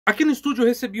Aqui no estúdio eu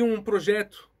recebi um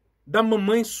projeto da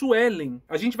mamãe Suelen.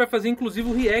 A gente vai fazer inclusive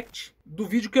o react do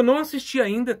vídeo que eu não assisti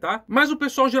ainda, tá? Mas o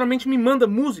pessoal geralmente me manda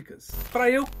músicas para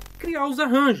eu criar os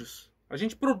arranjos. A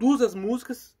gente produz as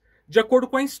músicas de acordo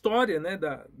com a história, né,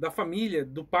 da família,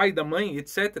 do pai, da mãe,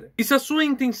 etc. E se a sua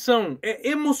intenção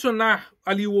é emocionar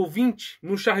ali o ouvinte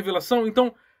no Cha Revelação,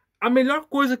 então a melhor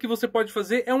coisa que você pode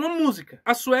fazer é uma música.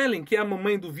 A Suelen, que é a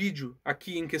mamãe do vídeo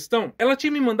aqui em questão, ela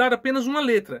tinha me mandado apenas uma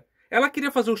letra. Ela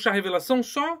queria fazer o Cha Revelação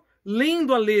só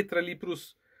lendo a letra ali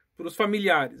pros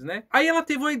familiares, né? Aí ela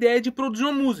teve a ideia de produzir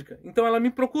uma música. Então ela me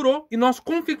procurou e nós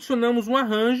confeccionamos um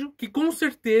arranjo que com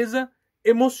certeza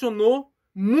emocionou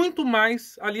muito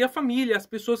mais ali a família, as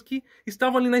pessoas que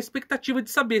estavam ali na expectativa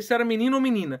de saber se era menino ou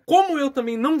menina. Como eu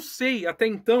também não sei até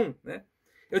então, né?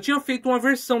 Eu tinha feito uma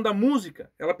versão da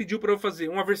música, ela pediu para eu fazer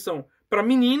uma versão para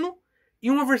menino e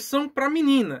uma versão para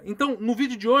menina. Então, no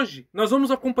vídeo de hoje, nós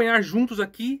vamos acompanhar juntos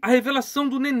aqui a revelação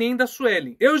do neném da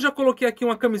Suelen. Eu já coloquei aqui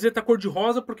uma camiseta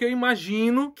cor-de-rosa porque eu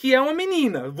imagino que é uma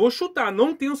menina. Vou chutar,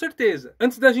 não tenho certeza.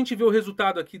 Antes da gente ver o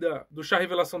resultado aqui do Cha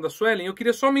Revelação da Suelen, eu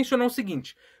queria só mencionar o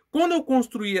seguinte. Quando eu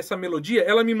construí essa melodia,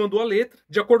 ela me mandou a letra,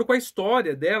 de acordo com a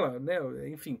história dela, né?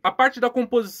 Enfim. A parte da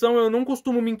composição eu não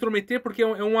costumo me intrometer porque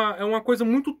é uma coisa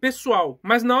muito pessoal.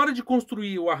 Mas na hora de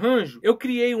construir o arranjo, eu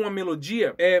criei uma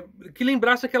melodia que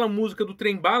lembrasse aquela música do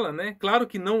Trem Bala, né? Claro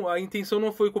que não, a intenção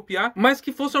não foi copiar, mas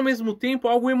que fosse ao mesmo tempo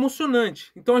algo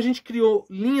emocionante. Então a gente criou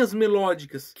linhas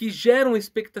melódicas que geram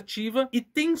expectativa e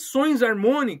tensões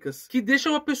harmônicas que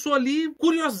deixam a pessoa ali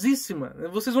curiosíssima.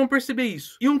 Vocês vão perceber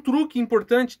isso. E um truque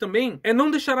importante também é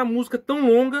não deixar a música tão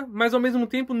longa, mas ao mesmo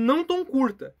tempo não tão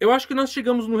curta. Eu acho que nós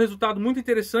chegamos num resultado muito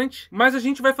interessante, mas a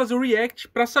gente vai fazer o react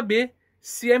para saber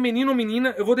se é menino ou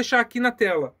menina. Eu vou deixar aqui na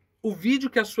tela o vídeo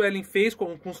que a Suelen fez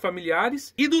com os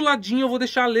familiares e do ladinho eu vou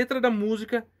deixar a letra da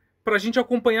música pra gente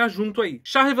acompanhar junto aí.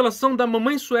 Cha Revelação da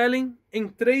mamãe Suelen em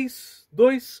 3,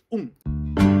 2, 1.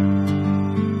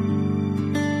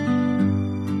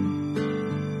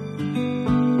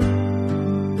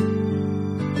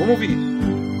 Vamos ouvir.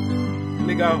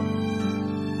 Legal.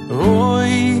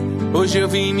 Oi, hoje eu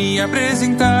vim me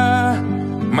apresentar,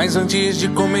 mas antes de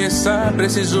começar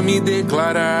preciso me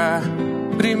declarar.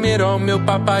 Primeiro ao meu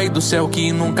papai do céu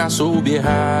que nunca soube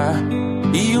errar.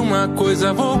 E uma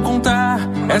coisa vou contar,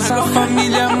 essa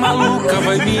família maluca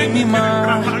vai me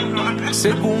mimar.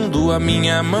 Segundo a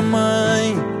minha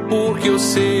mamãe, porque eu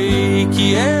sei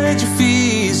que é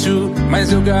difícil,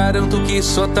 mas eu garanto que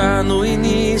só tá no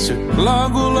início.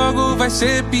 Logo, logo vai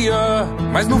ser pior,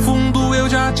 mas no fundo eu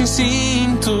já te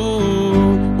sinto.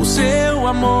 O seu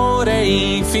amor é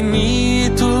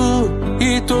infinito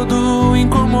e todo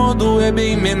incômodo é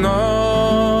bem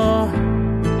menor.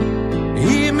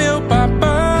 E meu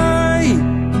papai,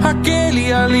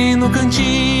 aquele ali no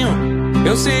cantinho,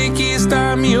 eu sei que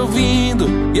está me ouvindo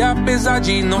e apesar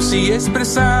de não se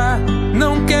expressar,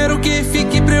 não quero que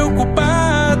fique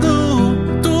preocupado.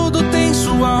 Tudo tem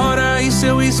sua hora e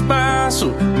seu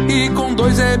espaço, e com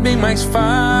dois é bem mais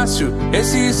fácil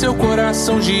esse seu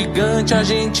coração gigante a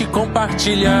gente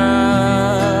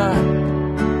compartilhar.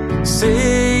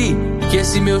 Sei que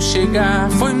esse meu chegar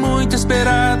foi muito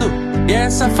esperado e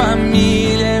essa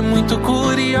família é muito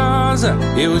curiosa,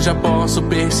 eu já posso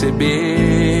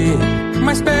perceber.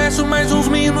 Mas peço mais uns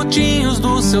minutinhos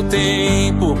do seu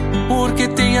tempo, porque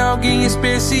tem alguém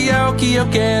especial que eu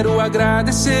quero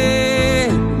agradecer.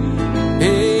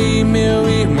 Ei, meu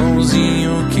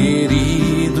irmãozinho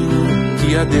querido,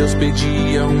 que a Deus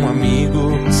pedi a um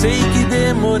amigo. Sei que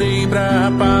demorei pra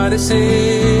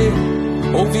aparecer,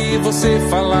 ouvi você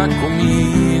falar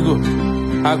comigo.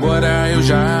 Agora eu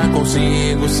já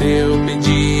consigo seu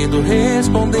pedido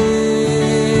responder.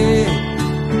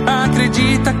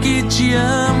 Acredita que te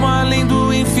amo além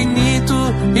do infinito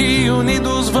e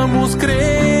unidos vamos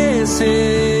crescer.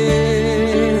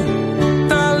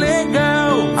 Tá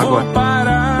legal, vou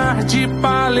parar de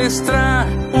palestrar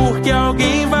porque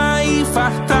alguém vai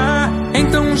infartar.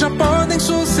 Então já podem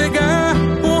sossegar,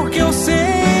 porque eu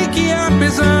sei que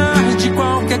apesar de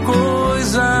qualquer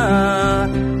coisa,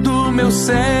 do meu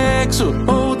sexo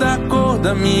ou da cor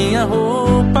da minha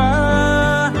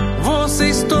roupa,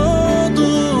 vocês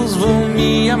todos vão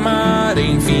me amar,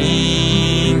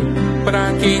 enfim.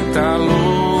 Pra quem tá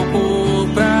louco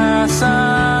pra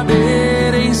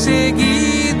saber, em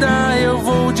seguida eu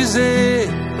vou dizer.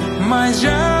 Mas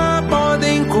já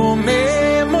podem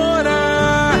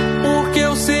comemorar, porque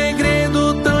o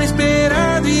segredo tão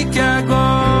esperado e que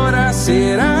agora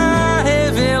será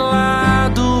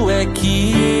revelado é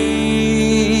que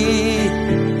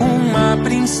uma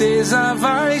princesa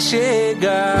vai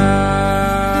chegar.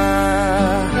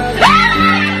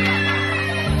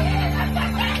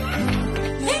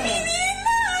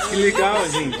 Que legal,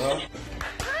 gente.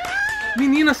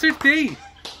 Menina, acertei.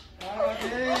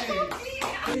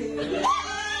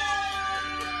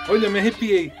 Olha, me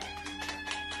arrepiei.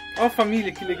 Ó a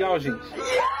família, que legal, gente.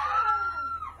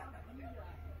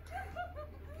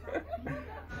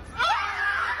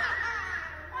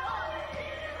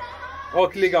 Ó,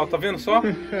 que legal, tá vendo só?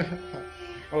 Olha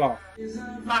lá, ó.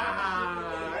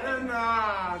 Ah, é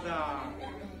nada!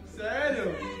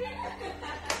 Sério?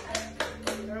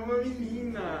 É uma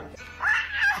menina.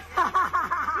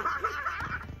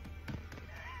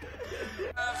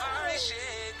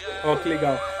 Ó, que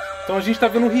legal. Então a gente tá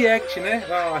vendo o react, né?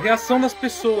 A reação das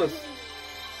pessoas.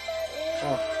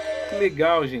 Ó, que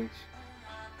legal, gente.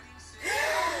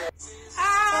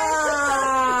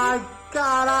 Ai,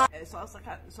 caralho! É só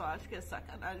acho que é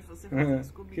sacanagem você fazer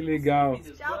isso comigo. Que legal.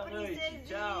 Tchau,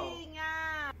 princesinha!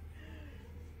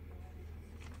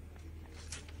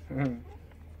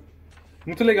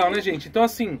 Muito legal, né, gente? Então,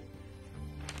 assim...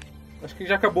 Acho que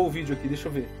já acabou o vídeo aqui, deixa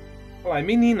eu ver. Olha lá, é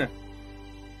menina.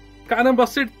 Caramba,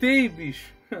 acertei,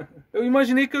 bicho. Eu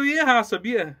imaginei que eu ia errar,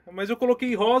 sabia? Mas eu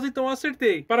coloquei rosa, então eu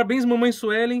acertei. Parabéns, mamãe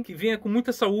Suelen, que venha com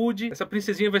muita saúde. Essa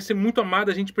princesinha vai ser muito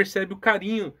amada, a gente percebe o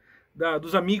carinho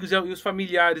dos amigos e os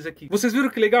familiares aqui. Vocês viram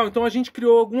que legal? Então a gente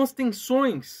criou algumas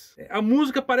tensões. A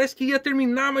música parece que ia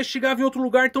terminar, mas chegava em outro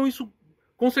lugar, então isso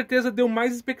com certeza deu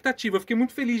mais expectativa. Eu fiquei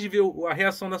muito feliz de ver a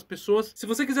reação das pessoas. Se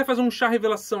você quiser fazer um chá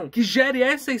revelação que gere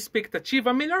essa expectativa,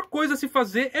 a melhor coisa a se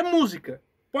fazer é música.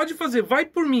 Pode fazer, vai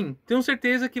por mim. Tenho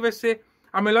certeza que vai ser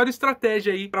a melhor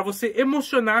estratégia aí para você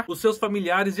emocionar os seus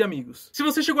familiares e amigos. Se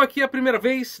você chegou aqui a primeira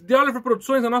vez, The Oliver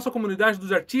Produções, a nossa comunidade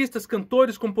dos artistas,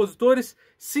 cantores, compositores,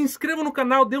 se inscreva no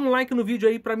canal, dê um like no vídeo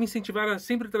aí para me incentivar a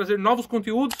sempre trazer novos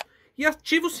conteúdos e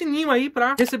ative o sininho aí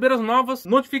para receber as novas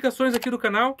notificações aqui do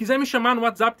canal. Quiser me chamar no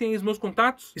WhatsApp, tem aí os meus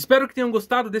contatos. Espero que tenham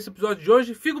gostado desse episódio de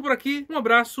hoje. Fico por aqui, um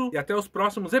abraço e até os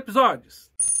próximos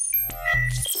episódios.